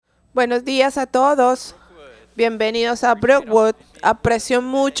Buenos días a todos. Bienvenidos a Brookwood. Aprecio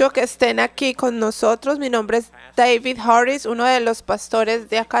mucho que estén aquí con nosotros. Mi nombre es David Harris, uno de los pastores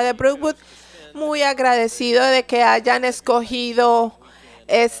de acá de Brookwood. Muy agradecido de que hayan escogido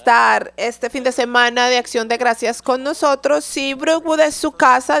estar este fin de semana de Acción de Gracias con nosotros. Si Brookwood es su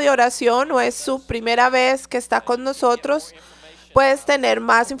casa de oración o es su primera vez que está con nosotros, puedes tener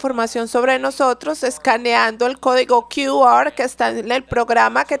más información sobre nosotros escaneando el código QR que está en el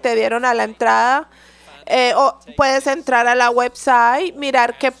programa que te dieron a la entrada. O puedes entrar a la website,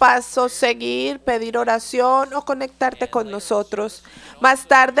 mirar qué pasos seguir, pedir oración o conectarte con nosotros. Más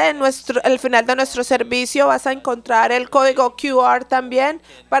tarde, al final de nuestro servicio, vas a encontrar el código QR también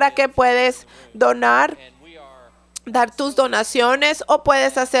para que puedes dar tus donaciones o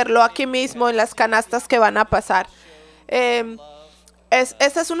puedes hacerlo aquí mismo en las canastas que van a pasar.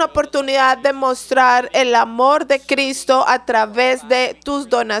 Esta es una oportunidad de mostrar el amor de Cristo a través de tus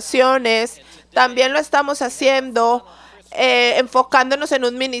donaciones. También lo estamos haciendo enfocándonos en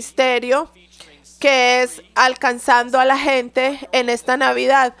un ministerio que es alcanzando a la gente en esta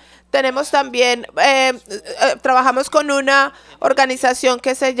Navidad. Tenemos también, trabajamos con una organización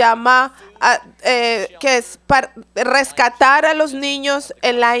que se llama, que es para rescatar a los niños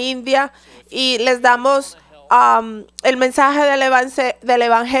en la India y les damos el mensaje del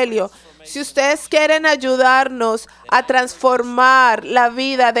Evangelio. Si ustedes quieren ayudarnos a transformar la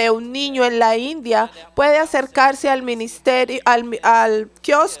vida de un niño en la India, puede acercarse al ministerio, al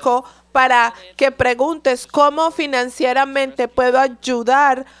kiosco, para que preguntes cómo financieramente puedo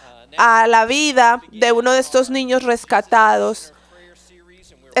ayudar a la vida de uno de estos niños rescatados.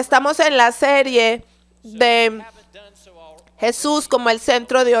 Estamos en la serie de Jesús como el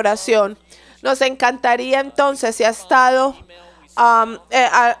centro de oración. Nos encantaría entonces, si ha estado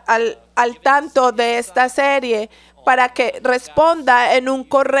al tanto de esta serie, para que responda en un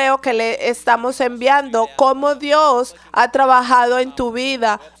correo que le estamos enviando cómo Dios ha trabajado en tu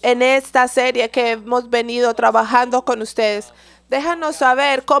vida en esta serie que hemos venido trabajando con ustedes. Déjanos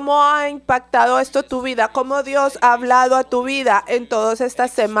saber cómo ha impactado esto tu vida, cómo Dios ha hablado a tu vida en todas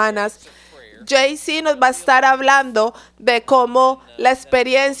estas semanas. JC nos va a estar hablando de cómo la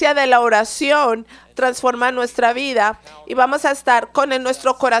experiencia de la oración transforma nuestra vida y vamos a estar con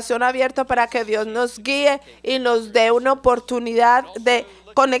nuestro corazón abierto para que Dios nos guíe y nos dé una oportunidad de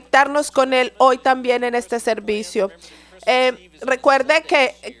conectarnos con Él hoy también en este servicio. Recuerde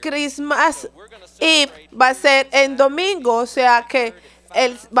que Christmas Eve va a ser en domingo, o sea que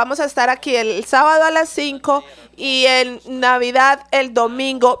vamos a estar aquí el sábado a las 5 y en Navidad el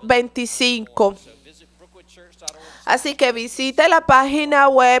domingo 25. Así que visite la página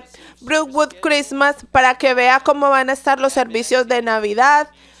web Brookwood Christmas para que vea cómo van a estar los servicios de Navidad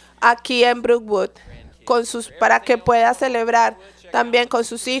aquí en Brookwood, para que pueda celebrar también con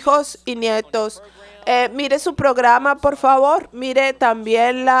sus hijos y nietos. Mire su programa, por favor. Mire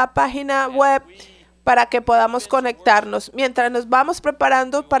también la página web para que podamos conectarnos. Mientras nos vamos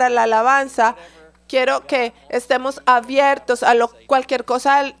preparando para la alabanza, quiero que estemos abiertos a cualquier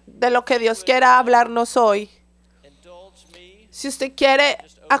cosa de lo que Dios quiera hablarnos hoy. Si usted quiere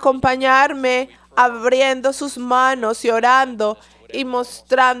acompañarme abriendo sus manos y orando y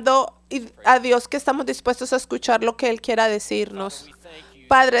mostrando a Dios que estamos dispuestos a escuchar lo que Él quiera decirnos.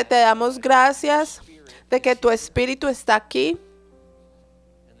 Padre, te damos gracias de que tu Espíritu está aquí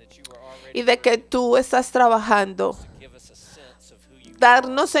y de que tú estás trabajando.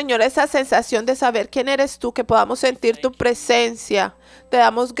 Darnos, Señor, esa sensación de saber quién eres tú, que podamos sentir tu presencia. Te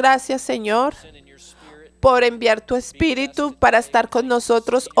damos gracias, Señor, por enviar tu Espíritu para estar con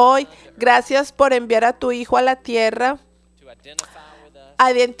nosotros hoy. Gracias por enviar a tu Hijo a la tierra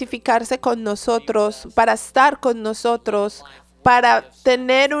a identificarse con nosotros, para estar con nosotros, para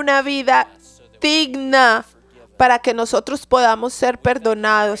tener una vida digna, para que nosotros podamos ser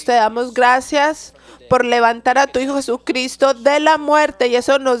perdonados. Te damos gracias por levantar a tu Hijo Jesucristo de la muerte y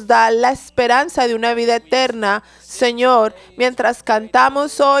eso nos da la esperanza de una vida eterna. Señor, mientras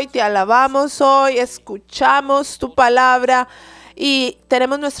cantamos hoy, te alabamos hoy, escuchamos tu palabra y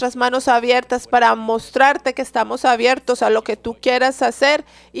tenemos nuestras manos abiertas para mostrarte que estamos abiertos a lo que tú quieras hacer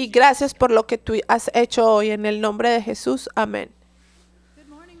y gracias por lo que tú has hecho hoy. En el nombre de Jesús, amén.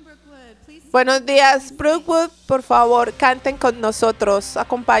 Buenos días, Brookwood. Por favor, canten con nosotros.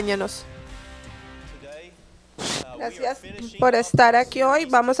 Acompáñanos. Gracias por estar aquí hoy.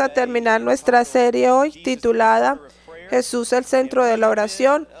 Vamos a terminar nuestra serie hoy titulada Jesús, el centro de la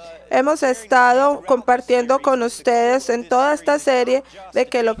oración. Hemos estado compartiendo con ustedes en toda esta serie de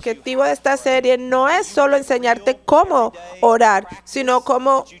que el objetivo de esta serie no es solo enseñarte cómo orar, sino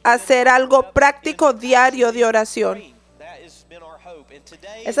cómo hacer algo práctico diario de oración.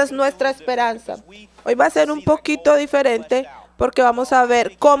 Esa es nuestra esperanza. Hoy va a ser un poquito diferente porque vamos a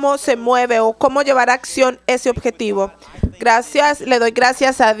ver cómo se mueve o cómo llevar a acción ese objetivo. Le doy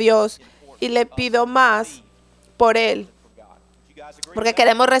gracias a Dios y le pido más por Él, porque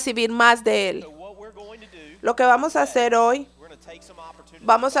queremos recibir más de Él. Lo que vamos a hacer hoy,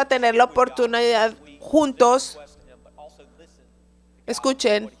 vamos a tener la oportunidad juntos,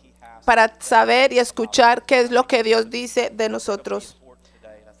 escuchen, para saber y escuchar qué es lo que Dios dice de nosotros.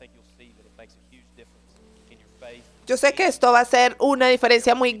 Yo sé que esto va a ser una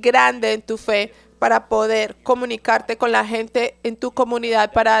diferencia muy grande en tu fe para poder comunicarte con la gente en tu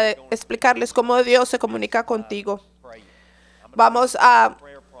comunidad, para explicarles cómo Dios se comunica contigo. Vamos a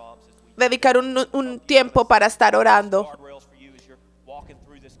dedicar un tiempo para estar orando.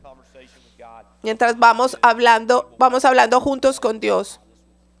 Mientras vamos hablando juntos con Dios.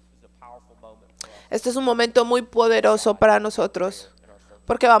 Este es un momento muy poderoso para nosotros,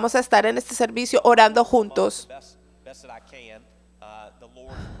 porque vamos a estar en este servicio orando juntos.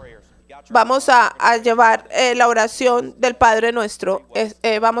 Vamos a llevar la oración del Padre Nuestro.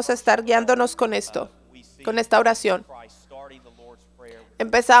 Vamos a estar guiándonos con esta oración.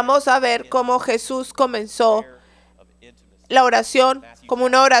 Empezamos a ver cómo Jesús comenzó la oración como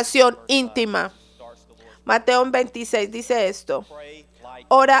una oración íntima. Mateo 26 dice esto: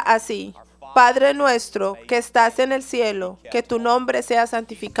 ora así: Padre nuestro que estás en el cielo, que tu nombre sea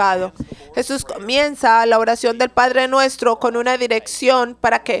santificado. Jesús comienza la oración del Padre Nuestro con una dirección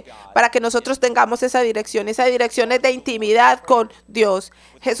para que nosotros tengamos esa dirección. Esa dirección es de intimidad con Dios.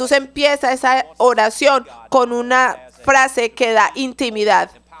 Jesús empieza esa oración con una frase que da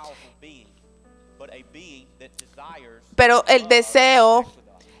intimidad. Pero el deseo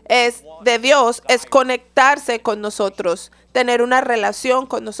de Dios es conectarse con nosotros, tener una relación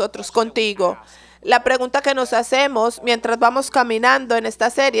con nosotros, contigo. La pregunta que nos hacemos mientras vamos caminando en esta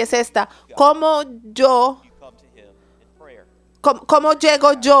serie es esta: ¿cómo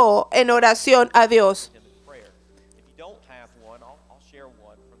llego yo en oración a Dios?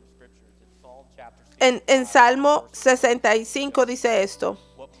 En Salmo 65 dice esto: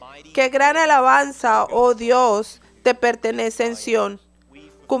 qué gran alabanza, oh Dios, te pertenece en Sión.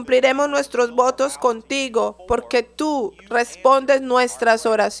 Cumpliremos nuestros votos contigo, porque tú respondes nuestras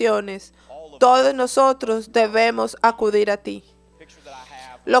oraciones. Todos nosotros debemos acudir a ti.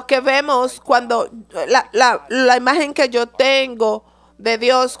 Lo que vemos cuando la imagen que yo tengo de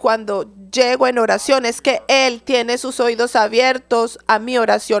Dios cuando llego en oración es que Él tiene sus oídos abiertos a mi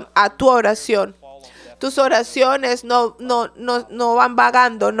oración, a tu oración. Tus oraciones no van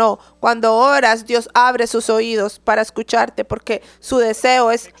vagando, no. Cuando oras, Dios abre sus oídos para escucharte, porque su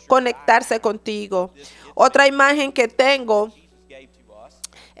deseo es conectarse contigo. Otra imagen que tengo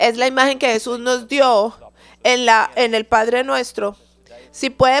es la imagen que Jesús nos dio en el Padre Nuestro.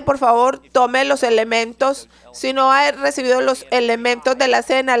 Si puede, por favor, tome los elementos. Si no ha recibido los elementos de la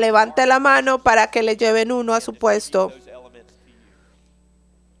cena, levante la mano para que le lleven uno a su puesto.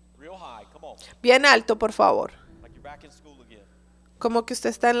 Bien alto, por favor. Como que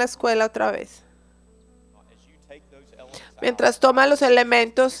usted está en la escuela otra vez. Mientras toma los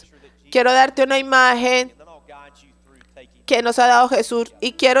elementos, quiero darte una imagen que nos ha dado Jesús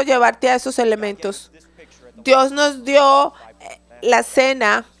y quiero llevarte a esos elementos. Dios nos dio la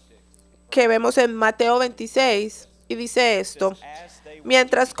cena que vemos en Mateo 26 y dice esto: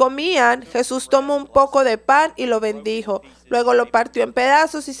 mientras comían, Jesús tomó un poco de pan y lo bendijo. Luego lo partió en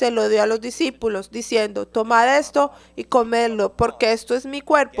pedazos y se lo dio a los discípulos, diciendo: tomad esto y comedlo, porque esto es mi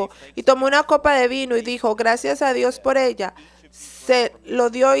cuerpo. Y tomó una copa de vino y dijo gracias a Dios por ella. Se lo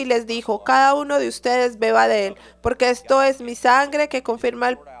dio y les dijo: cada uno de ustedes beba de él, porque esto es mi sangre que confirma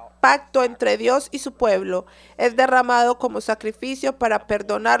el pacto entre Dios y su pueblo. Es derramado como sacrificio para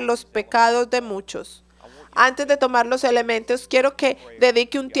perdonar los pecados de muchos. Antes de tomar los elementos, quiero que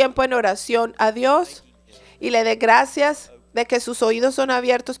dedique un tiempo en oración a Dios y le dé gracias de que sus oídos son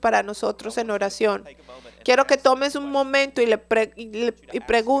abiertos para nosotros en oración. Quiero que tomes un momento y le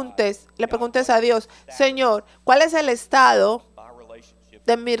preguntes a Dios: Señor, ¿cuál es el estado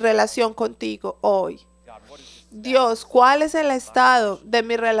de mi relación contigo hoy? Dios, ¿cuál es el estado de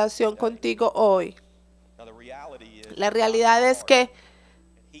mi relación contigo hoy? La realidad es que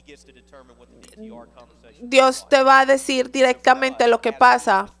Dios te va a decir directamente lo que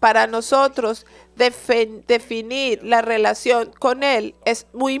pasa. Para nosotros, definir la relación con Él es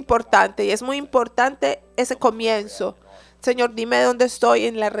muy importante, y es muy importante ese comienzo. Señor, dime dónde estoy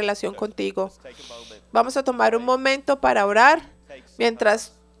en la relación contigo. Vamos a tomar un momento para orar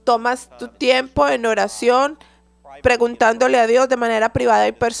mientras tomas tu tiempo en oración, preguntándole a Dios de manera privada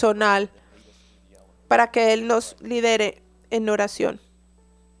y personal para que Él nos lidere en oración.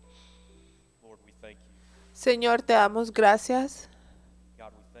 Señor, te damos gracias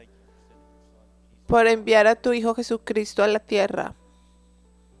por enviar a tu Hijo Jesucristo a la tierra.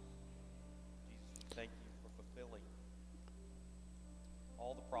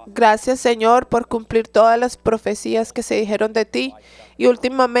 Gracias, Señor, por cumplir todas las profecías que se dijeron de ti y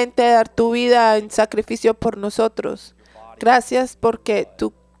últimamente dar tu vida en sacrificio por nosotros. Gracias porque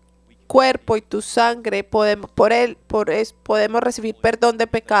tu cuerpo y tu sangre podemos recibir perdón de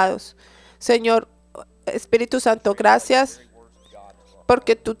pecados. Señor, Espíritu Santo, gracias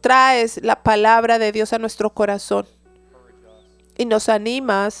porque tú traes la palabra de Dios a nuestro corazón y nos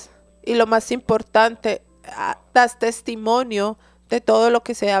animas y lo más importante, das testimonio de todo lo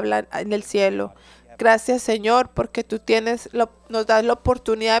que se habla en el cielo. Gracias, Señor, porque tú nos das la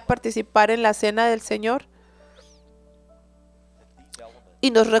oportunidad de participar en la cena del Señor y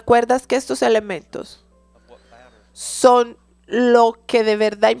nos recuerdas que estos elementos son lo que de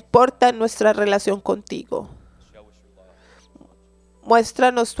verdad importa en nuestra relación contigo.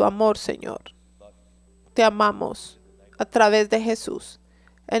 Muéstranos tu amor, Señor. Te amamos a través de Jesús.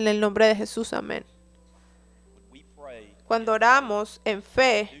 En el nombre de Jesús, amén. Cuando oramos en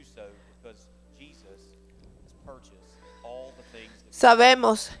fe,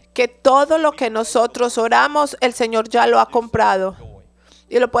 sabemos que todo lo que nosotros oramos, el Señor ya lo ha comprado.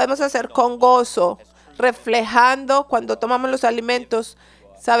 Y lo podemos hacer con gozo, reflejando cuando tomamos los alimentos.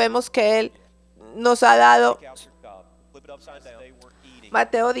 Sabemos que Él nos ha dado.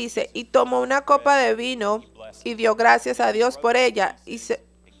 Mateo dice, y tomó una copa de vino y dio gracias a Dios por ella.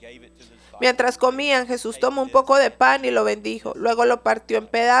 Mientras comían, Jesús tomó un poco de pan y lo bendijo. Luego lo partió en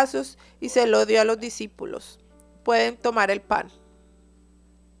pedazos y se lo dio a los discípulos. Pueden tomar el pan.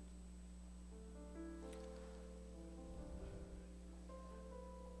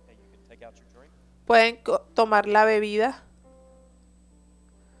 Pueden tomar la bebida.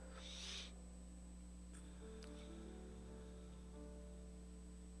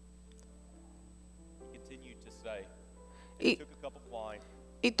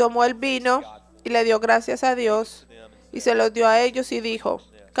 Y tomó el vino y le dio gracias a Dios y se los dio a ellos y dijo,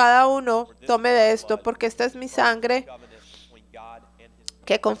 cada uno tome de esto porque esta es mi sangre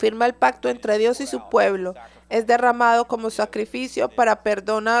que confirma el pacto entre Dios y su pueblo. Es derramado como sacrificio para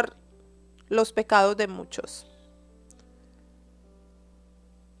perdonar los pecados de muchos.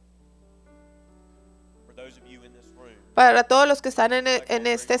 Para todos los que están en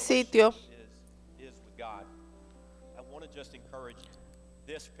este sitio,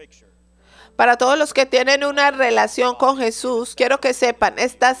 para todos los que tienen una relación con Jesús, quiero que sepan,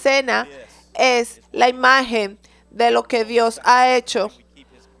 esta cena es la imagen de lo que Dios ha hecho.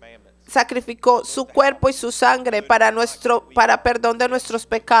 Sacrificó su cuerpo y su sangre para perdón de nuestros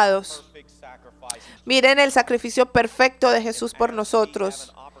pecados. Miren el sacrificio perfecto de Jesús por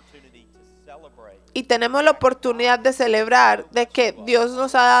nosotros. Y tenemos la oportunidad de celebrar de que Dios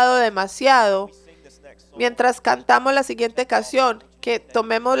nos ha dado demasiado. Mientras cantamos la siguiente canción, que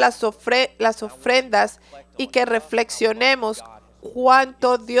tomemos las ofrendas y que reflexionemos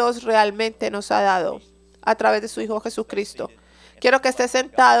cuánto Dios realmente nos ha dado a través de su Hijo Jesucristo. Quiero que estés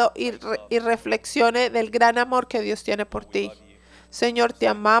sentado y reflexione del gran amor que Dios tiene por ti. Señor, te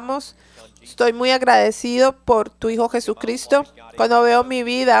amamos. Estoy muy agradecido por tu Hijo Jesucristo. Cuando veo mi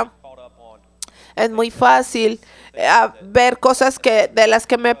vida, es muy fácil ver cosas de las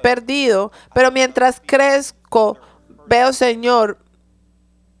que me he perdido. Pero mientras crezco, veo, Señor,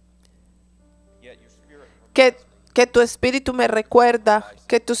 que tu espíritu me recuerda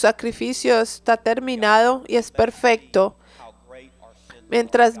que tu sacrificio está terminado y es perfecto.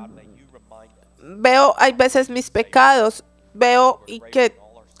 Mientras veo, hay veces mis pecados, veo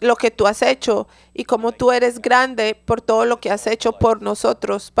lo que tú has hecho y cómo tú eres grande por todo lo que has hecho por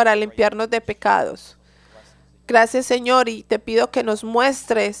nosotros para limpiarnos de pecados. Gracias, Señor, y te pido que nos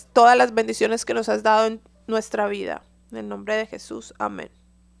muestres todas las bendiciones que nos has dado en nuestra vida. En el nombre de Jesús, amén.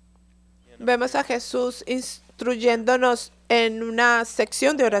 Vemos a Jesús instruyéndonos en una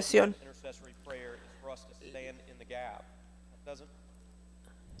sección de oración.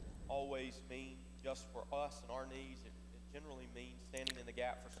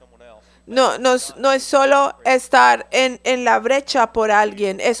 No es solo estar en la brecha por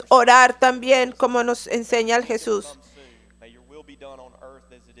alguien, es orar también como nos enseña el Jesús.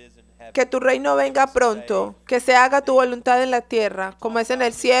 Que tu reino venga pronto, que se haga tu voluntad en la tierra, como es en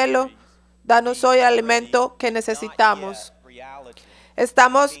el cielo. Danos hoy el alimento que necesitamos.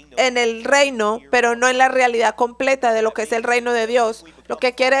 Estamos en el reino, pero no en la realidad completa de lo que es el reino de Dios. Lo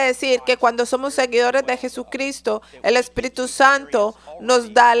que quiere decir que cuando somos seguidores de Jesucristo, el Espíritu Santo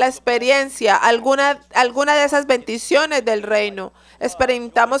nos da la experiencia, alguna de esas bendiciones del reino.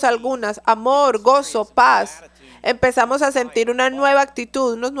 Experimentamos algunas, amor, gozo, paz. Empezamos a sentir una nueva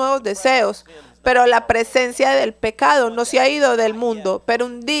actitud, unos nuevos deseos. Pero la presencia del pecado no se ha ido del mundo. Pero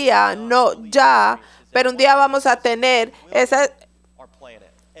un día, pero un día vamos a tener esa...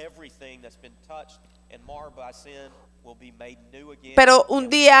 Pero un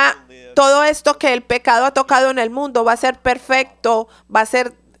día todo esto que el pecado ha tocado en el mundo va a ser perfecto, va a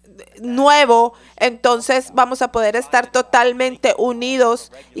ser nuevo, entonces vamos a poder estar totalmente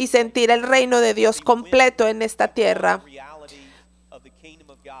unidos y sentir el reino de Dios completo en esta tierra.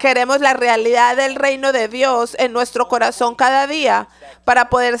 Queremos la realidad del reino de Dios en nuestro corazón cada día para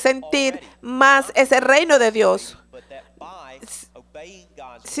poder sentir más ese reino de Dios.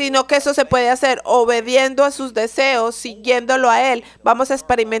 Sino que eso se puede hacer obediendo a sus deseos, siguiéndolo a Él. Vamos a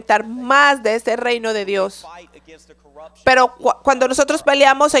experimentar más de ese reino de Dios. Pero cuando nosotros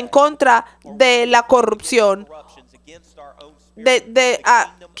peleamos en contra de la corrupción,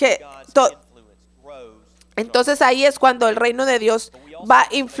 entonces ahí es cuando el reino de Dios va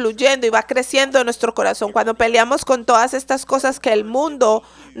influyendo y va creciendo en nuestro corazón. Cuando peleamos con todas estas cosas que el mundo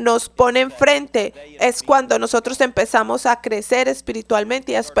nos pone enfrente, es cuando nosotros empezamos a crecer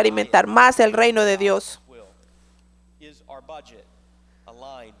espiritualmente y a experimentar más el reino de Dios.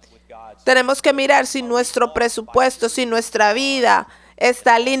 Tenemos que mirar si nuestro presupuesto, si nuestra vida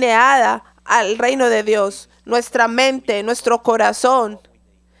está alineada al reino de Dios, nuestra mente, nuestro corazón.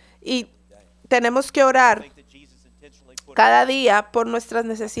 Y tenemos que orar cada día por nuestras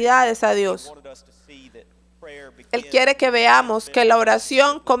necesidades a Dios. Él quiere que veamos que la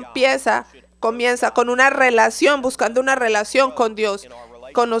oración comienza con una relación, buscando una relación con Dios,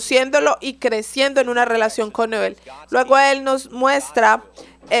 conociéndolo y creciendo en una relación con Él. Luego Él nos muestra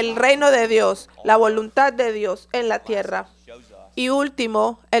el reino de Dios, la voluntad de Dios en la tierra. Y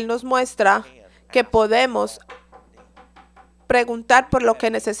último, Él nos muestra que podemos preguntar por lo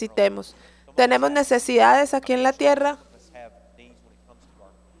que necesitemos. ¿Tenemos necesidades aquí en la tierra?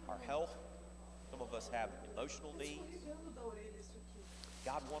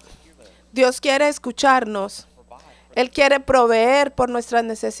 Dios quiere escucharnos. Él quiere proveer por nuestras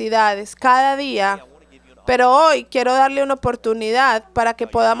necesidades cada día. Pero hoy quiero darle una oportunidad para que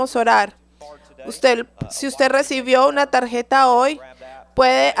podamos orar. Si usted recibió una tarjeta hoy,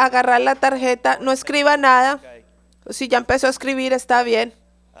 puede agarrar la tarjeta, no escriba nada. Si ya empezó a escribir, está bien.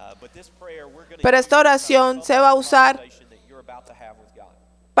 Pero esta oración se va a usar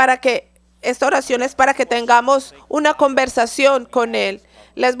esta oración es para que tengamos una conversación con Él.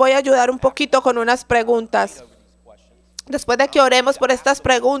 Les voy a ayudar un poquito con unas preguntas. Después de que oremos por estas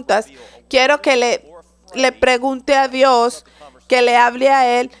preguntas, quiero que le pregunte a Dios, que le hable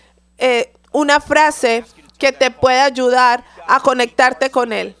a Él una frase que te pueda ayudar a conectarte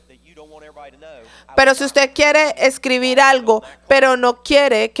con Él. Pero si usted quiere escribir algo, pero no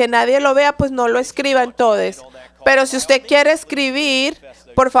quiere que nadie lo vea, pues no lo escriba entonces. Pero si usted quiere escribir,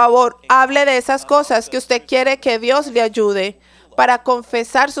 por favor, hable de esas cosas que usted quiere que Dios le ayude para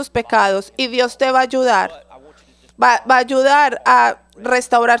confesar sus pecados. Y Dios te va a ayudar. Va a ayudar a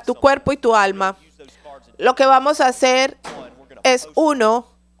restaurar tu cuerpo y tu alma. Lo que vamos a hacer es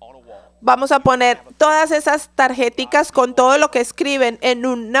vamos a poner todas esas tarjeticas con todo lo que escriben en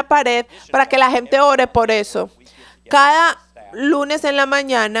una pared para que la gente ore por eso. Cada lunes en la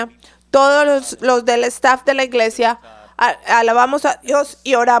mañana, todos los del staff de la iglesia alabamos a Dios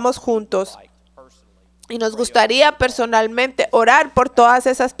y oramos juntos. Y nos gustaría personalmente orar por todas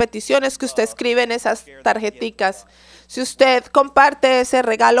esas peticiones que usted escribe en esas tarjeticas. Si usted comparte ese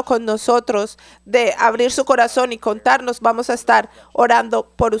regalo con nosotros de abrir su corazón y contarnos, vamos a estar orando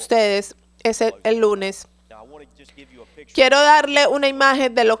por ustedes el lunes. Quiero darle una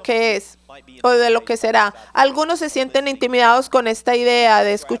imagen de lo que es o de lo que será. Algunos se sienten intimidados con esta idea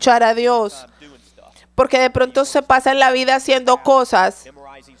de escuchar a Dios, porque de pronto se pasan la vida haciendo cosas,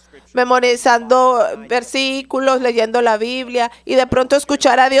 memorizando versículos, leyendo la Biblia, y de pronto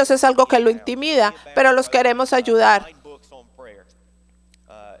escuchar a Dios es algo que lo intimida, pero los queremos ayudar.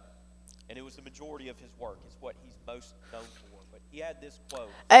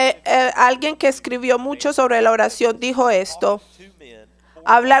 Alguien que escribió mucho sobre la oración dijo esto: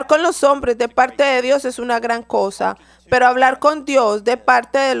 hablar con los hombres de parte de Dios es una gran cosa, pero hablar con Dios de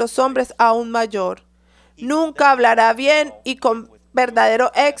parte de los hombres aún mayor. Nunca hablará bien y con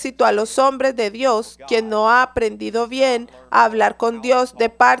verdadero éxito a los hombres de Dios quien no ha aprendido bien a hablar con Dios de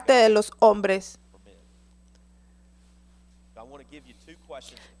parte de los hombres.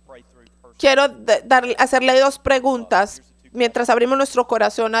 Quiero hacerle dos preguntas mientras abrimos nuestro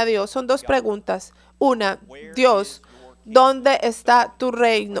corazón a Dios, son dos preguntas. Una, Dios, ¿dónde está tu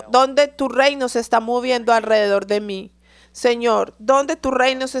reino? ¿Dónde tu reino se está moviendo alrededor de mí? Señor, ¿dónde tu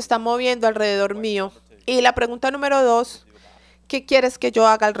reino se está moviendo alrededor mío? Y la pregunta número dos, ¿qué quieres que yo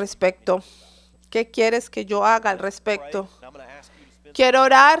haga al respecto? ¿Qué quieres que yo haga al respecto? Quiero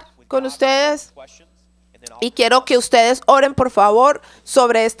orar con ustedes y quiero que ustedes oren, por favor,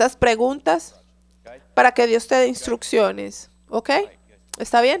 sobre estas preguntas para que Dios te dé instrucciones. ¿Ok?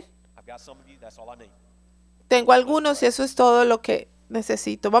 ¿Está bien? Tengo algunos y eso es todo lo que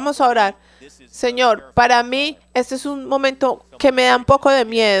necesito. Vamos a orar. Señor, para mí este es un momento que me da un poco de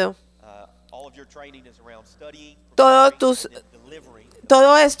miedo.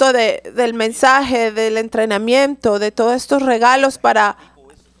 Todo esto del mensaje, del entrenamiento, de todos estos regalos para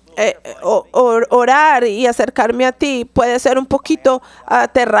orar y acercarme a ti puede ser un poquito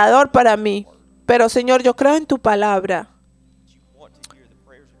aterrador para mí. Pero Señor, yo creo en tu palabra.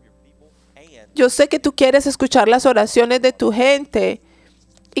 Yo sé que tú quieres escuchar las oraciones de tu gente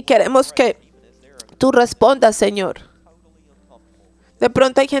y queremos que tú respondas, Señor. De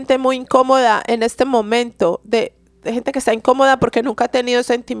pronto hay gente muy incómoda en este momento, de gente que está incómoda porque nunca ha tenido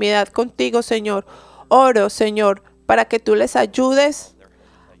esa intimidad contigo, Señor. Oro, Señor, para que tú les ayudes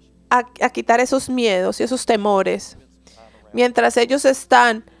a quitar esos miedos y esos temores. Mientras ellos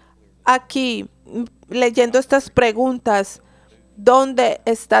están aquí leyendo estas preguntas, ¿dónde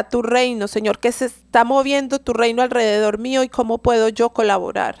está tu reino, Señor? ¿Qué se está moviendo tu reino alrededor mío y cómo puedo yo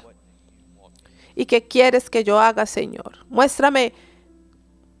colaborar? ¿Y qué quieres que yo haga, Señor? Muéstrame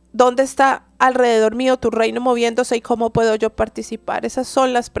dónde está alrededor mío tu reino moviéndose y cómo puedo yo participar. Esas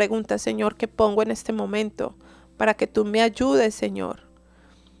son las preguntas, Señor, que pongo en este momento para que tú me ayudes, Señor,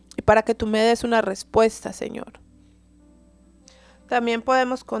 y para que tú me des una respuesta, Señor. También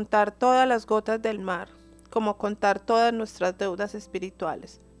podemos contar todas las gotas del mar, como contar todas nuestras deudas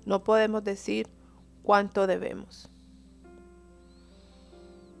espirituales. No podemos decir cuánto debemos.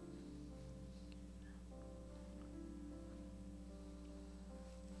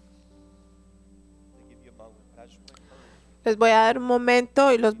 Les voy a dar un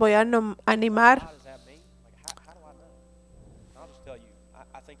momento y los voy a animar.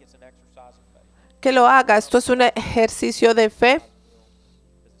 Que lo haga. Esto es un ejercicio de fe.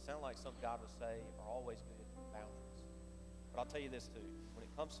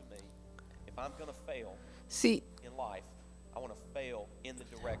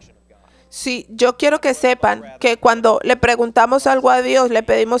 Sí, yo quiero que sepan que cuando le preguntamos algo a Dios, le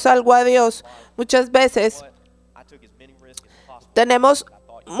pedimos algo a Dios, muchas veces tenemos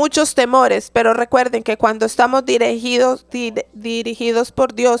muchos temores, pero recuerden que cuando estamos dirigidos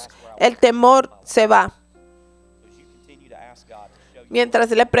por Dios, el temor se va. Mientras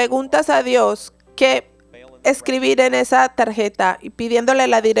le preguntas a Dios qué escribir en esa tarjeta y pidiéndole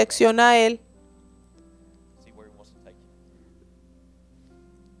la dirección a Él,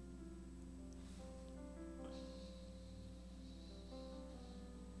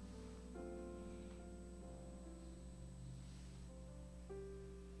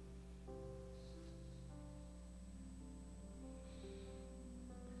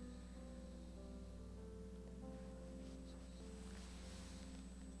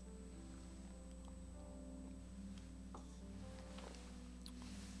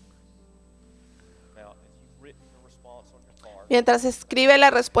 mientras escribe la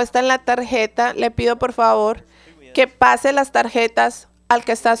respuesta en la tarjeta, le pido por favor que pase las tarjetas al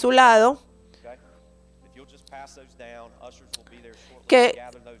que está a su lado,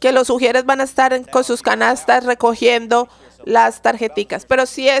 que los sugieres van a estar con sus canastas recogiendo las tarjeticas. Pero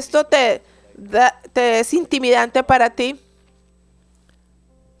si esto te es intimidante para ti,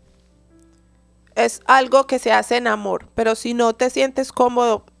 es algo que se hace en amor. Pero si no te sientes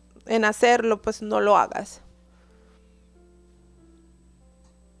cómodo en hacerlo, pues no lo hagas.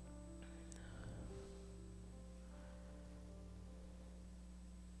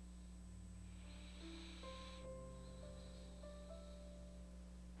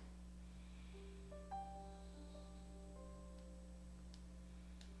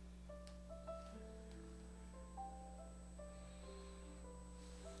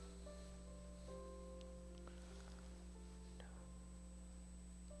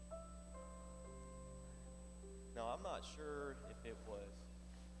 I'm not sure if it was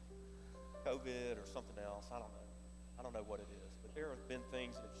COVID or something else. I don't know what it is. But there have been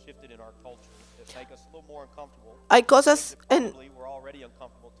things that have shifted in our culture that make us a little more uncomfortable. Hay cosas en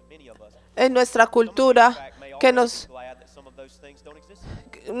nuestra cultura que nos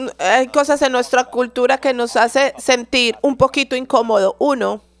hay cosas en nuestra cultura que nos hace sentir un poquito incómodo.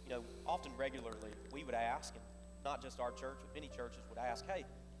 Uno, not just our church, but many churches would ask, hey,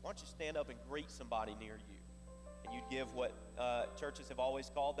 why don't you stand up and greet somebody near you? And you'd give what churches have always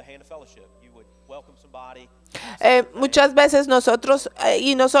called the hand of fellowship. You would welcome somebody. Muchas veces nosotros,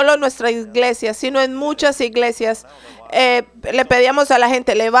 y no solo en nuestra iglesia, sino en muchas iglesias, le pedíamos a la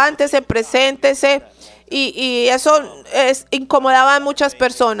gente, levántese, preséntese, y eso incomodaba a muchas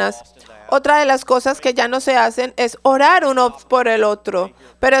personas. Otra de las cosas que ya no se hacen es orar uno por el otro,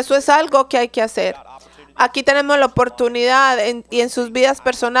 pero eso es algo que hay que hacer. Aquí tenemos la oportunidad y en sus vidas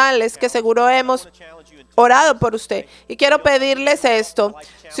personales que seguro hemos orado por usted. Y quiero pedirles esto.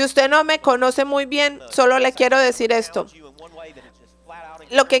 Si usted no me conoce muy bien, solo le quiero decir esto.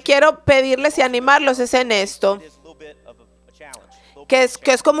 Lo que quiero pedirles y animarlos es en esto, que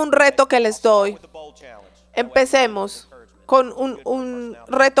es como un reto que les doy. Empecemos con un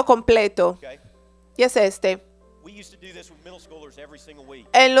reto completo. Y es este.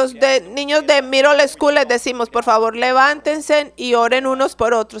 En los niños de middle school les decimos, por favor, levántense y oren unos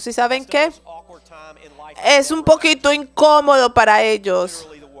por otros. ¿Y saben qué? Es un poquito incómodo para ellos.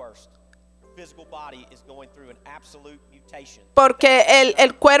 Porque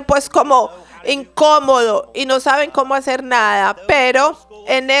el cuerpo es como incómodo y no saben cómo hacer nada. Pero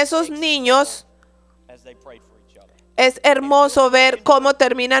en esos niños es hermoso ver cómo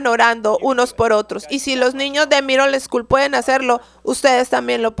terminan orando unos por otros. Y si los niños de middle school pueden hacerlo, ustedes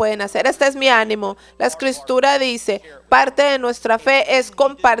también lo pueden hacer. Este es mi ánimo. La escritura dice, parte de nuestra fe es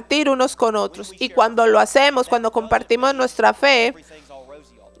compartir unos con otros. Y cuando lo hacemos, cuando compartimos nuestra fe,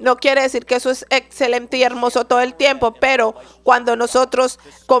 no quiere decir que eso es excelente y hermoso todo el tiempo, pero cuando nosotros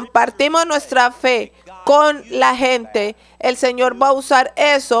compartimos nuestra fe con la gente, el Señor va a usar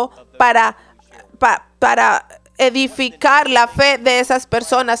eso para edificar la fe de esas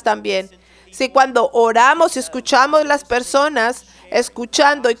personas también. Si cuando oramos y escuchamos las personas,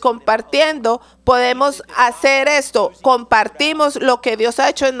 escuchando y compartiendo, podemos hacer esto, compartimos lo que Dios ha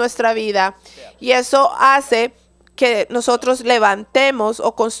hecho en nuestra vida. Y eso hace que nosotros levantemos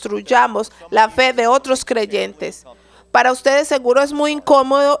o construyamos la fe de otros creyentes. Para ustedes seguro es muy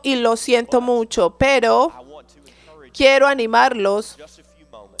incómodo y lo siento mucho, pero quiero animarlos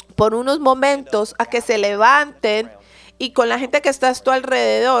por unos momentos a que se levanten y con la gente que está a tu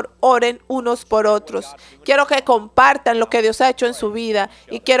alrededor oren unos por otros. Quiero que compartan lo que Dios ha hecho en su vida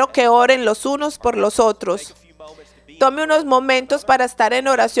y quiero que oren los unos por los otros. Tome unos momentos para estar en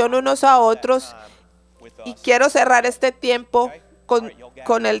oración unos a otros y quiero cerrar este tiempo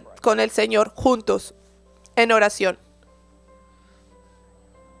con el Señor juntos en oración.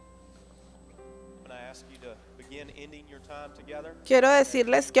 Quiero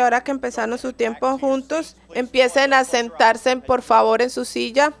decirles que ahora que empezamos su tiempo juntos, empiecen a sentarse por favor en su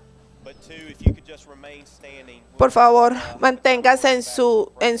silla. Por favor, manténgase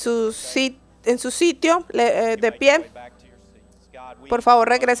en su sitio de pie. Por favor,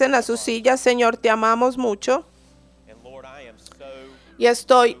 regresen a sus sillas. Señor, te amamos mucho. Y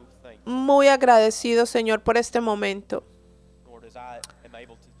estoy muy agradecido, Señor, por este momento.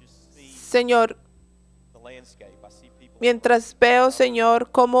 Señor, mientras veo,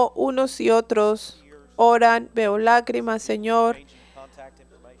 Señor, cómo unos y otros oran, veo lágrimas, Señor,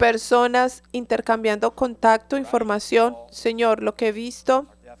 personas intercambiando contacto, información. Señor, lo que he visto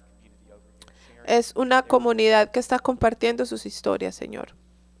es una comunidad que está compartiendo sus historias, Señor.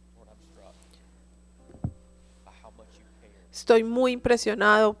 Estoy muy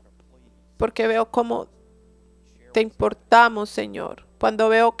impresionado porque veo cómo te importamos, Señor. Cuando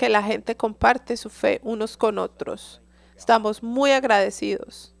veo que la gente comparte su fe unos con otros. Estamos muy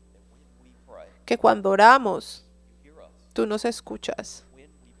agradecidos que cuando oramos, tú nos escuchas.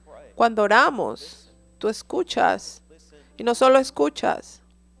 Cuando oramos, tú escuchas. Y no solo escuchas,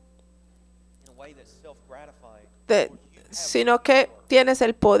 sino que tienes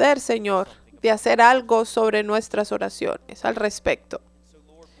el poder, Señor, de hacer algo sobre nuestras oraciones al respecto.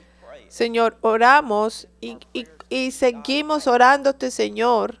 Señor, oramos y seguimos orándote,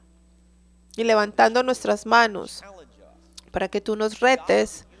 Señor, y levantando nuestras manos para que tú nos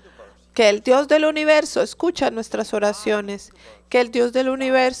retes, que el Dios del universo escucha nuestras oraciones, que el Dios del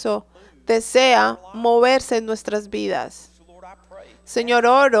universo desea moverse en nuestras vidas. Señor,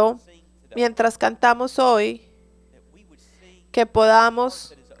 oro mientras cantamos hoy, que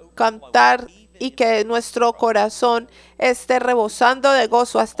podamos cantar y que nuestro corazón esté rebosando de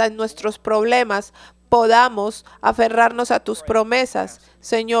gozo hasta en nuestros problemas, podamos aferrarnos a tus promesas.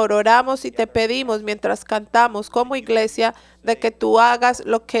 Señor, oramos y te pedimos mientras cantamos como iglesia de que tú hagas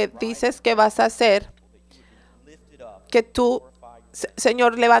lo que dices que vas a hacer. Que tú,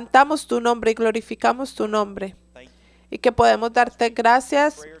 Señor, levantamos tu nombre y glorificamos tu nombre. Y que podemos darte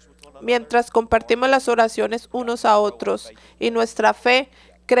gracias mientras compartimos las oraciones unos a otros y nuestra fe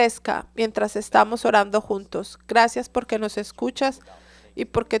crezca mientras estamos orando juntos. Gracias porque nos escuchas y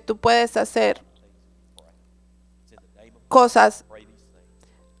porque tú puedes hacer cosas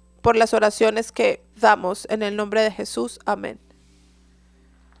por las oraciones que damos en el nombre de Jesús. Amén.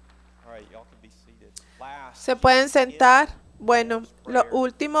 ¿Se pueden sentar? Bueno, lo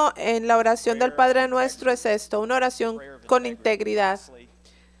último en la oración del Padre Nuestro es esto, una oración con integridad.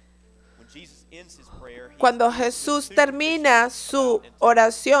 Cuando Jesús termina su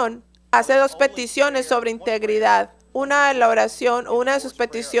oración, hace dos peticiones sobre integridad. Una de sus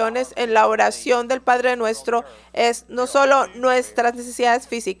peticiones en la oración del Padre Nuestro es no solo nuestras necesidades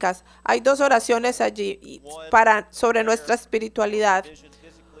físicas. Hay dos oraciones allí sobre nuestra espiritualidad.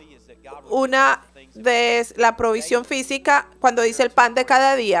 Una de la provisión física cuando dice el pan de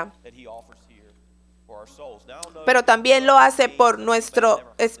cada día, pero también lo hace por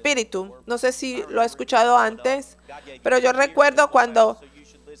nuestro espíritu. No sé si lo he escuchado antes, pero yo recuerdo cuando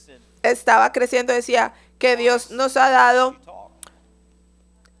estaba creciendo decía que Dios nos ha dado,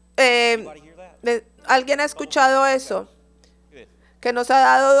 ¿alguien ha escuchado eso? Que nos ha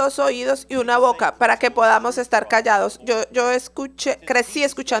dado dos oídos y una boca para que podamos estar callados. Yo crecí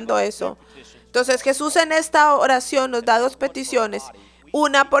escuchando eso. Entonces Jesús en esta oración nos da dos peticiones,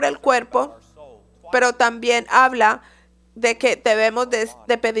 una por el cuerpo, pero también habla de que debemos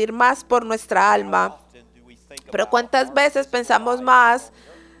de pedir más por nuestra alma. Pero ¿cuántas veces pensamos más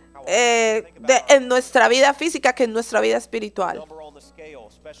en nuestra vida física que en nuestra vida espiritual?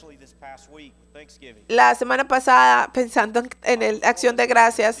 La semana pasada, pensando en la acción de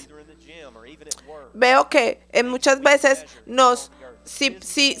gracias, veo que muchas veces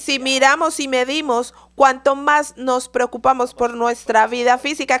si miramos y medimos, cuanto más nos preocupamos por nuestra vida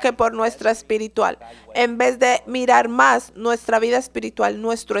física que por nuestra espiritual, en vez de mirar más nuestra vida espiritual,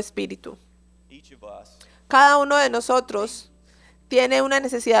 nuestro espíritu. Cada uno de nosotros tiene una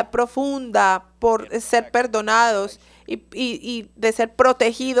necesidad profunda por ser perdonados y de ser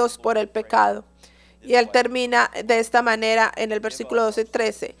protegidos por el pecado. Y él termina de esta manera en el versículo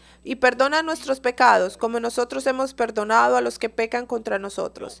 12-13. Y perdona nuestros pecados, como nosotros hemos perdonado a los que pecan contra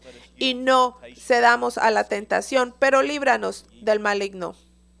nosotros. Y no cedamos a la tentación, pero líbranos del maligno.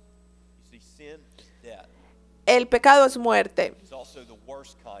 El pecado es muerte.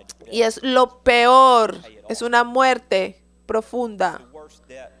 Y es lo peor. Es una muerte profunda.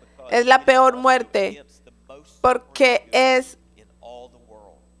 Es la peor muerte porque es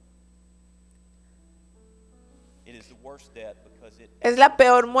la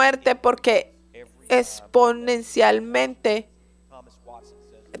peor muerte porque exponencialmente,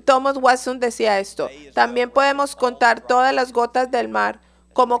 Thomas Watson decía esto, también podemos contar todas las gotas del mar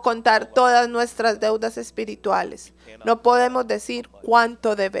como contar todas nuestras deudas espirituales. No podemos decir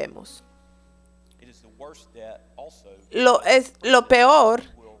cuánto debemos. Lo peor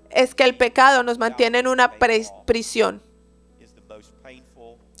es que el pecado nos mantiene en una prisión.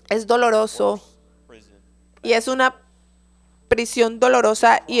 Es doloroso y es una prisión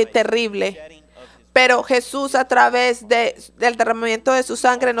dolorosa y terrible. Pero Jesús, a través del derramamiento de su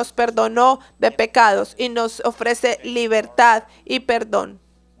sangre, nos perdonó de pecados y nos ofrece libertad y perdón.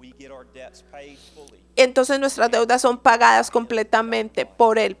 Entonces nuestras deudas son pagadas completamente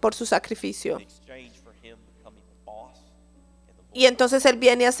por Él, por su sacrificio. Y entonces Él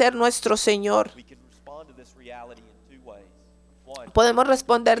viene a ser nuestro Señor. Podemos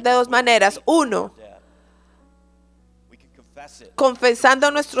responder de dos maneras. Uno,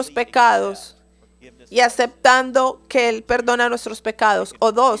 confesando nuestros pecados y aceptando que Él perdona nuestros pecados.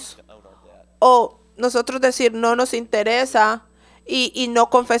 O dos, o nosotros decir no nos interesa y no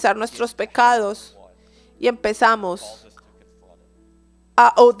confesar nuestros pecados. Y empezamos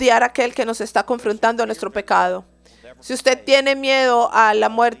a odiar a aquel que nos está confrontando nuestro pecado. Si usted tiene miedo a la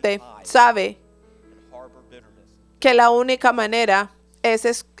muerte, sabe que la única manera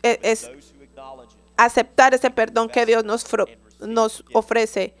es aceptar ese perdón que Dios nos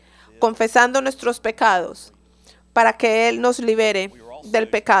ofrece, confesando nuestros pecados para que Él nos libere del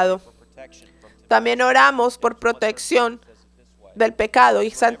pecado. También oramos por protección del pecado. Y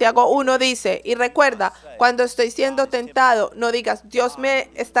Santiago 1 dice, y recuerda, cuando estoy siendo tentado, no digas, Dios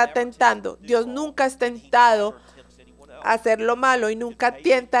me está tentando. Dios nunca es tentado a hacer lo malo y nunca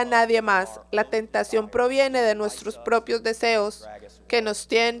tienta a nadie más. La tentación proviene de nuestros propios deseos que nos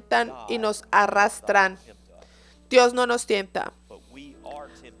tientan y nos arrastran. Dios no nos tienta,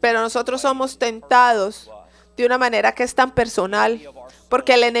 pero nosotros somos tentados de una manera que es tan personal,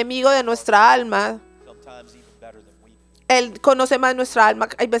 porque el enemigo de nuestra alma, Él conoce más nuestra alma,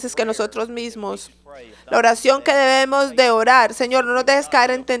 hay veces que nosotros mismos. La oración que debemos de orar, Señor, no nos dejes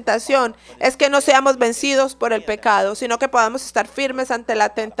caer en tentación, es que no seamos vencidos por el pecado, sino que podamos estar firmes ante la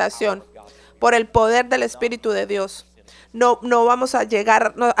tentación por el poder del Espíritu de Dios. No vamos a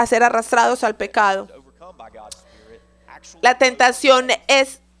llegar a ser arrastrados al pecado. La tentación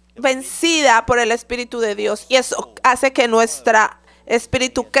es vencida por el Espíritu de Dios y eso hace que nuestro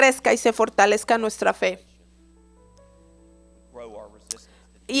espíritu crezca y se fortalezca nuestra fe.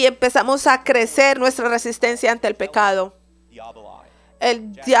 Y empezamos a crecer nuestra resistencia ante el pecado.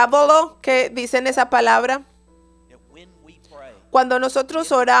 El diablo, que dice en esa palabra, cuando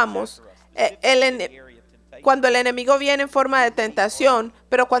nosotros oramos, cuando el enemigo viene en forma de tentación,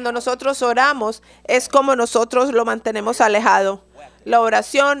 pero cuando nosotros oramos, es como nosotros lo mantenemos alejado. La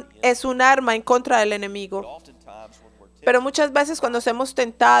oración es un arma en contra del enemigo. Pero muchas veces cuando somos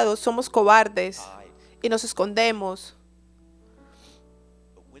tentados, somos cobardes y nos escondemos.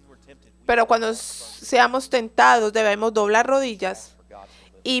 Pero cuando seamos tentados, debemos doblar rodillas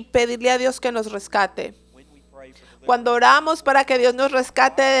y pedirle a Dios que nos rescate. Cuando oramos para que Dios nos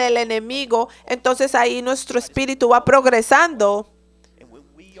rescate del enemigo, entonces ahí nuestro espíritu va progresando.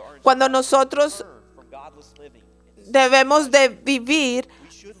 Cuando nosotros debemos de vivir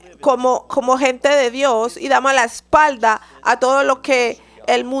como gente de Dios y damos la espalda a todo lo que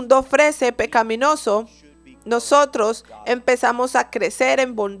el mundo ofrece pecaminoso, nosotros empezamos a crecer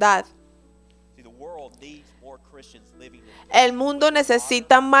en bondad. El mundo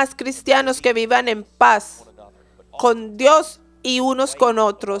necesita más cristianos que vivan en paz con Dios y unos con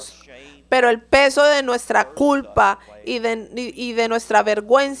otros. Pero el peso de nuestra culpa y de nuestra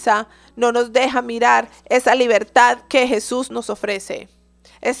vergüenza no nos deja mirar esa libertad que Jesús nos ofrece.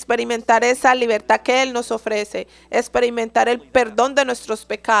 Experimentar esa libertad que Él nos ofrece. Experimentar el perdón de nuestros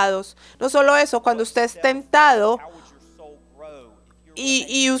pecados. No solo eso, cuando usted es tentado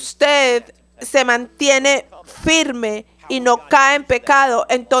y usted se mantiene firme y no cae en pecado,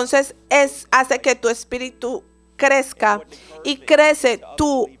 entonces hace que tu espíritu crezca y crece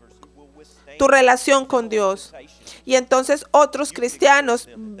tu relación con Dios. Y entonces otros cristianos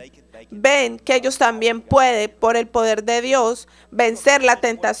ven que ellos también pueden, por el poder de Dios, vencer la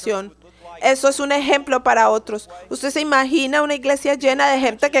tentación. Eso es un ejemplo para otros. ¿Usted se imagina una iglesia llena de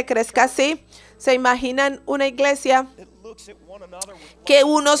gente que crezca así? ¿Se imaginan una iglesia que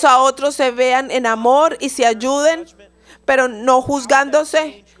unos a otros se vean en amor y se ayuden, pero no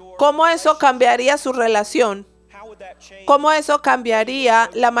juzgándose? ¿Cómo eso cambiaría su relación? ¿Cómo eso cambiaría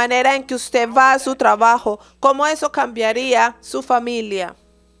la manera en que usted va a su trabajo? ¿Cómo eso cambiaría su familia?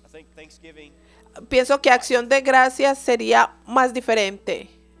 Pienso que Acción de Gracias sería más diferente.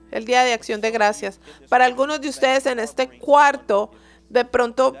 El día de Acción de Gracias. Para algunos de ustedes en este cuarto, de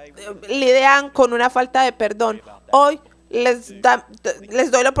pronto lidian con una falta de perdón. Hoy les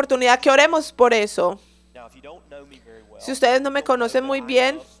doy la oportunidad que oremos por eso. Si ustedes no me conocen muy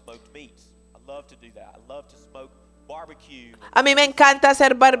bien, a mí me encanta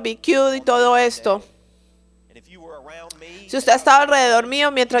hacer barbecue y todo esto. Si usted ha estado alrededor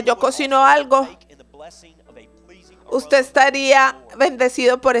mío mientras yo cocino algo, usted estaría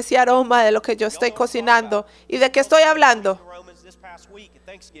bendecido por ese aroma de lo que yo estoy cocinando. ¿Y de qué estoy hablando?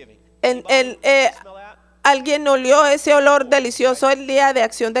 ¿Alguien olió ese olor delicioso el día de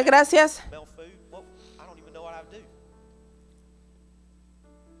Acción de Gracias?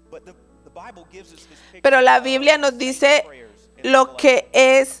 Pero la Biblia nos dice lo que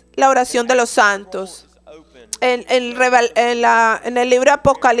es la oración de los santos. En el libro de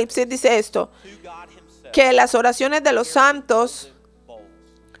Apocalipsis dice esto, que las oraciones de los santos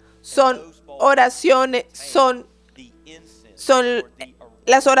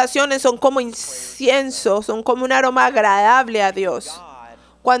las oraciones son como incienso, son como un aroma agradable a Dios.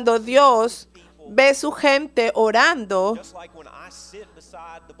 Cuando Dios ve su gente orando,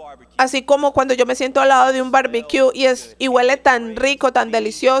 así como cuando yo me siento al lado de un barbecue y huele tan rico, tan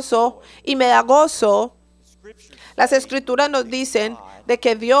delicioso y me da gozo, las escrituras nos dicen de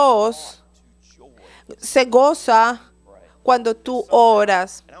que Dios se goza cuando tú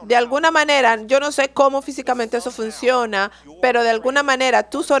oras. De alguna manera, yo no sé cómo físicamente eso funciona, pero de alguna manera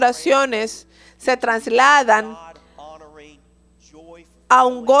tus oraciones se trasladan a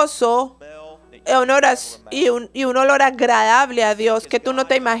un gozo y un olor agradable a Dios que tú no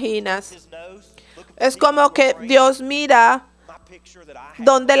te imaginas. Es como que Dios mira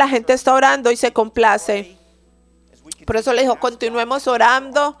donde la gente está orando y se complace. Por eso le dijo, continuemos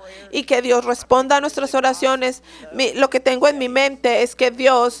orando y que Dios responda a nuestras oraciones. Lo que tengo en mi mente es que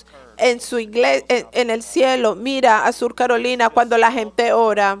Dios en su iglesia, en el cielo, mira a Sur Carolina cuando la gente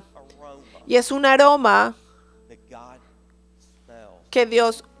ora. Y es un aroma que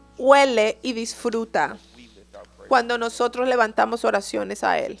Dios huele y disfruta cuando nosotros levantamos oraciones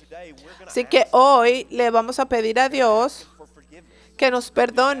a Él. Así que hoy le vamos a pedir a Dios que nos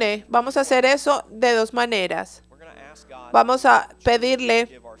perdone. Vamos a hacer eso de dos maneras. Vamos a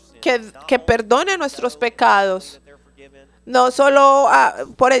pedirle que perdone nuestros pecados. No solo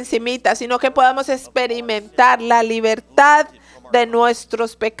por encimita, sino que podamos experimentar la libertad de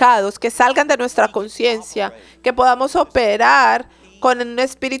nuestros pecados, que salgan de nuestra conciencia, que podamos operar con un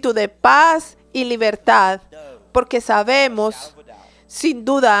espíritu de paz y libertad, porque sabemos, sin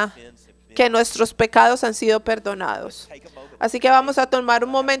duda, que nuestros pecados han sido perdonados. Así que vamos a tomar un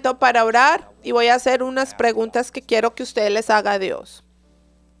momento para orar y voy a hacer unas preguntas que quiero que usted les haga a Dios.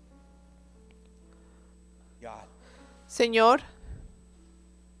 Señor,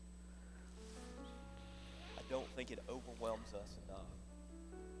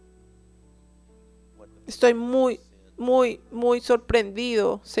 estoy muy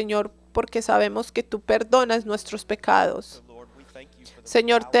sorprendido, Señor, porque sabemos que tú perdonas nuestros pecados.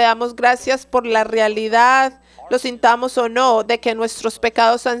 Señor, te damos gracias por la realidad, lo sintamos o no, de que nuestros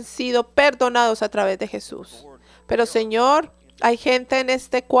pecados han sido perdonados a través de Jesús. Pero, Señor, hay gente en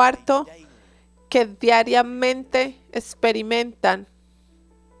este cuarto que diariamente experimentan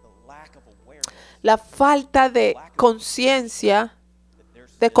la falta de conciencia,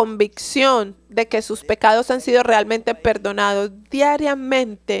 de convicción de que sus pecados han sido realmente perdonados.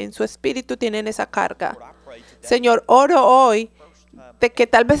 Diariamente en su espíritu tienen esa carga. Señor, oro hoy de que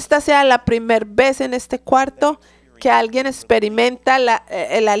tal vez esta sea la primera vez en este cuarto que alguien experimenta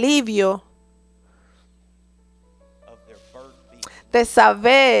el alivio de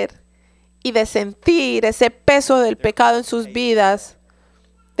saber y de sentir ese peso del pecado en sus vidas,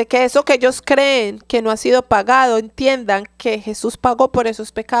 de que eso que ellos creen que no ha sido pagado, entiendan que Jesús pagó por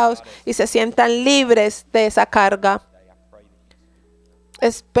esos pecados y se sientan libres de esa carga.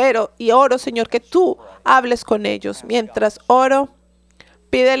 Espero y oro, Señor, que tú hables con ellos. Mientras oro,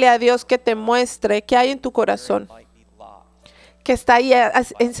 pídele a Dios que te muestre qué hay en tu corazón, que está ahí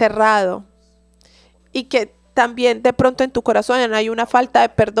encerrado, y que también de pronto en tu corazón hay una falta de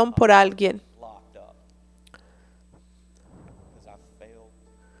perdón por alguien.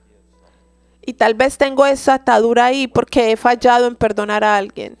 Y tal vez tengo esa atadura ahí porque he fallado en perdonar a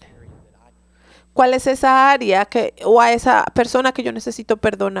alguien. ¿Cuál es esa área o a esa persona que yo necesito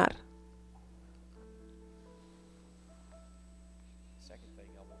perdonar?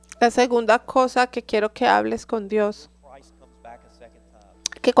 La segunda cosa que quiero que hables con Dios,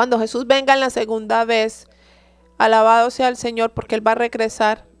 que cuando Jesús venga en la segunda vez, alabado sea el Señor porque Él va a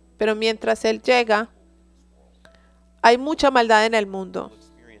regresar, pero mientras Él llega, hay mucha maldad en el mundo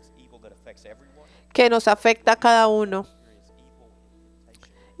que nos afecta a cada uno.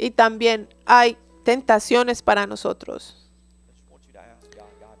 Y también hay tentaciones para nosotros.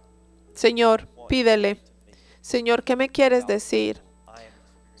 Señor, pídele, Señor, ¿qué me quieres decir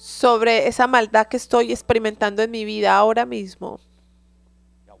sobre esa maldad que estoy experimentando en mi vida ahora mismo?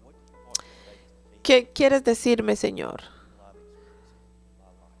 ¿Qué quieres decirme, Señor,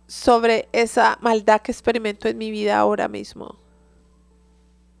 sobre esa maldad que experimento en mi vida ahora mismo?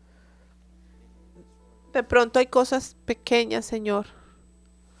 De pronto hay cosas pequeñas, Señor,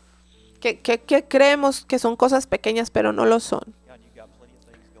 que creemos que son cosas pequeñas, pero no lo son.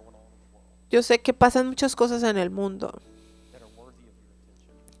 Yo sé que pasan muchas cosas en el mundo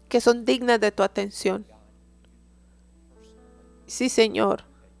que son dignas de tu atención. Sí, Señor.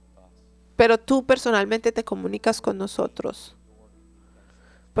 Pero tú personalmente te comunicas con nosotros.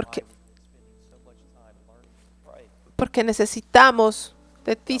 Porque necesitamos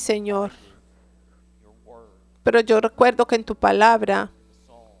de ti, Señor. Pero yo recuerdo que en tu palabra,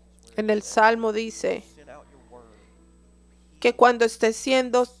 en el Salmo dice que cuando estés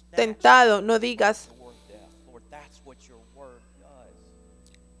siendo tentado, no digas,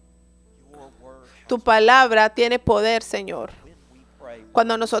 tu palabra tiene poder, Señor.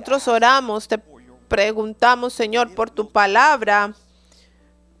 Cuando nosotros oramos, te preguntamos, Señor, por tu palabra,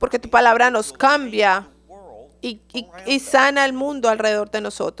 porque tu palabra nos cambia y sana el mundo alrededor de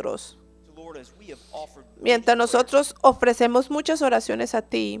nosotros. Mientras nosotros ofrecemos muchas oraciones a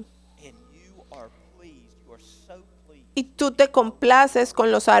ti, y tú te complaces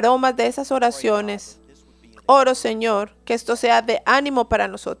con los aromas de esas oraciones, oro, Señor, que esto sea de ánimo para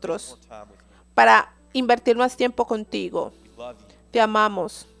nosotros, para invertir más tiempo contigo. Te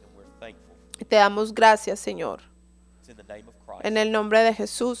amamos. Te damos gracias, Señor. En el nombre de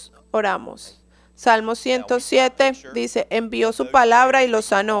Jesús oramos. Salmo 107 dice, envió su palabra y los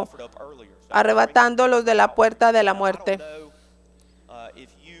sanó, arrebatándolos de la puerta de la muerte.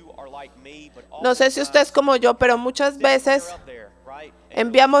 No sé si usted es como yo, pero muchas veces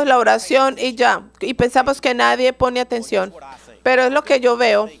Enviamos la oración y ya. Y pensamos que nadie pone atención. Pero es lo que yo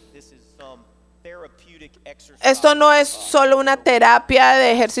veo. Esto no es solo una terapia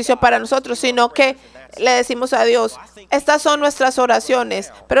de ejercicio para nosotros, sino que le decimos a Dios, estas son nuestras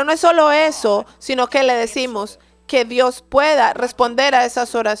oraciones. Pero no es solo eso, sino que le decimos que Dios pueda responder a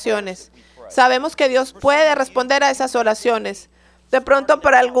esas oraciones. Sabemos que Dios puede responder a esas oraciones. De pronto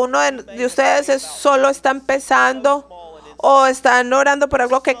para alguno de ustedes solo está empezando o están orando por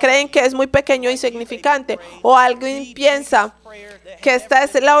algo que creen que es muy pequeño e insignificante. O alguien piensa que esta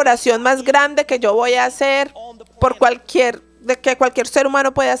es la oración más grande que yo voy a hacer por que cualquier ser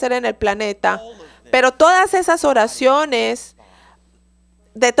humano puede hacer en el planeta. Pero todas esas oraciones,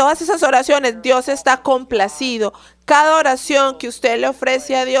 de todas esas oraciones, Dios está complacido. Cada oración que usted le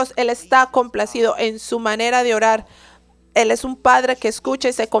ofrece a Dios, Él está complacido en su manera de orar. Él es un padre que escucha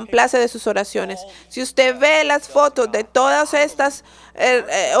y se complace de sus oraciones. Si usted ve las fotos de todas estas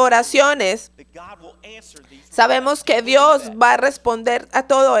oraciones, sabemos que Dios va a responder a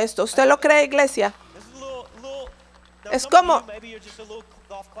todo esto. ¿Usted lo cree, iglesia? Es como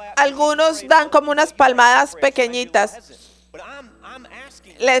algunos dan como unas palmadas pequeñitas.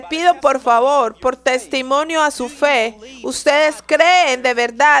 Les pido por favor, por testimonio a su fe, ustedes creen de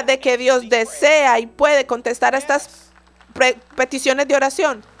verdad de que Dios desea y puede contestar a estas peticiones de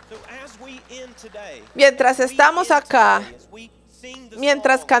oración. Mientras estamos acá,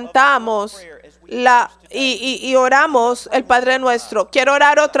 mientras cantamos y oramos el Padre Nuestro, quiero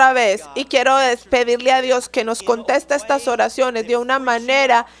orar otra vez y quiero pedirle a Dios que nos conteste estas oraciones de una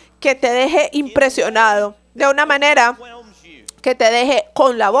manera que te deje impresionado, de una manera que te deje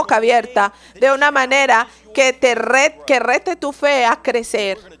con la boca abierta, de una manera que rete tu fe a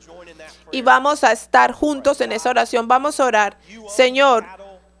crecer. Y vamos a estar juntos en esa oración. Vamos a orar. Señor,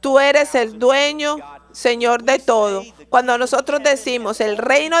 tú eres el dueño, Señor de todo. Cuando nosotros decimos el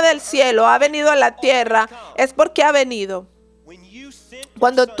reino del cielo ha venido a la tierra, es porque ha venido.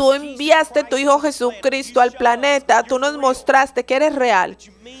 Cuando tú enviaste a tu Hijo Jesucristo al planeta, tú nos mostraste que eres real,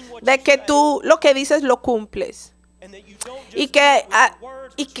 de que tú lo que dices lo cumples. Y que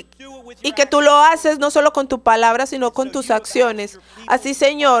tú lo haces no solo con tu palabra, sino con tus acciones. Así,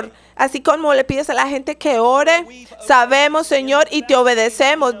 Señor, así como le pides a la gente que ore, sabemos, Señor, y te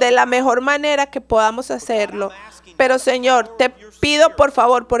obedecemos de la mejor manera que podamos hacerlo. Pero, Señor, te pido, por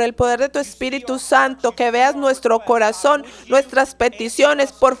favor, por el poder de tu Espíritu Santo, que veas nuestro corazón, nuestras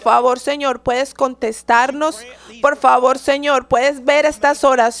peticiones. Por favor, Señor, puedes contestarnos. Por favor, Señor, puedes ver estas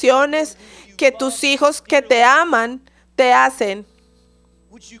oraciones que tus hijos que te aman te hacen.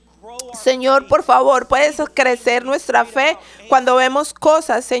 Señor, por favor, puedes crecer nuestra fe cuando vemos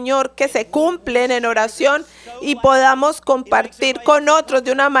cosas, Señor, que se cumplen en oración y podamos compartir con otros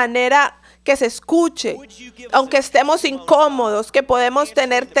de una manera que se escuche, aunque estemos incómodos, que podemos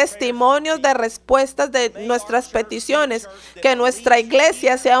tener testimonios de respuestas de nuestras peticiones, que nuestra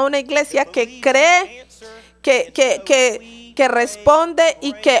iglesia sea una iglesia que cree, que responde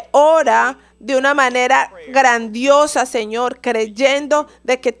y que ora de una manera grandiosa, Señor, creyendo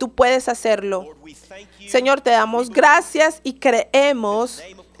de que tú puedes hacerlo. Señor, te damos gracias y creemos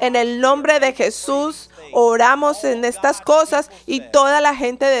en el nombre de Jesús. Oramos en estas cosas y toda la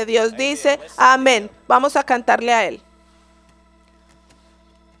gente de Dios dice amén. Vamos a cantarle a Él.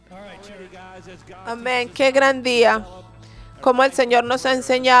 Amén. Qué gran día. Como el Señor nos ha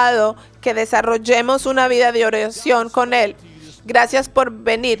enseñado que desarrollemos una vida de oración con Él. Gracias por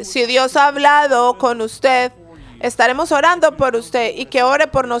venir. Si Dios ha hablado con usted, estaremos orando por usted y que ore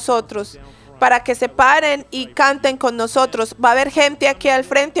por nosotros para que se paren y canten con nosotros. Va a haber gente aquí al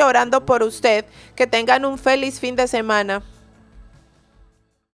frente orando por usted. Que tengan un feliz fin de semana.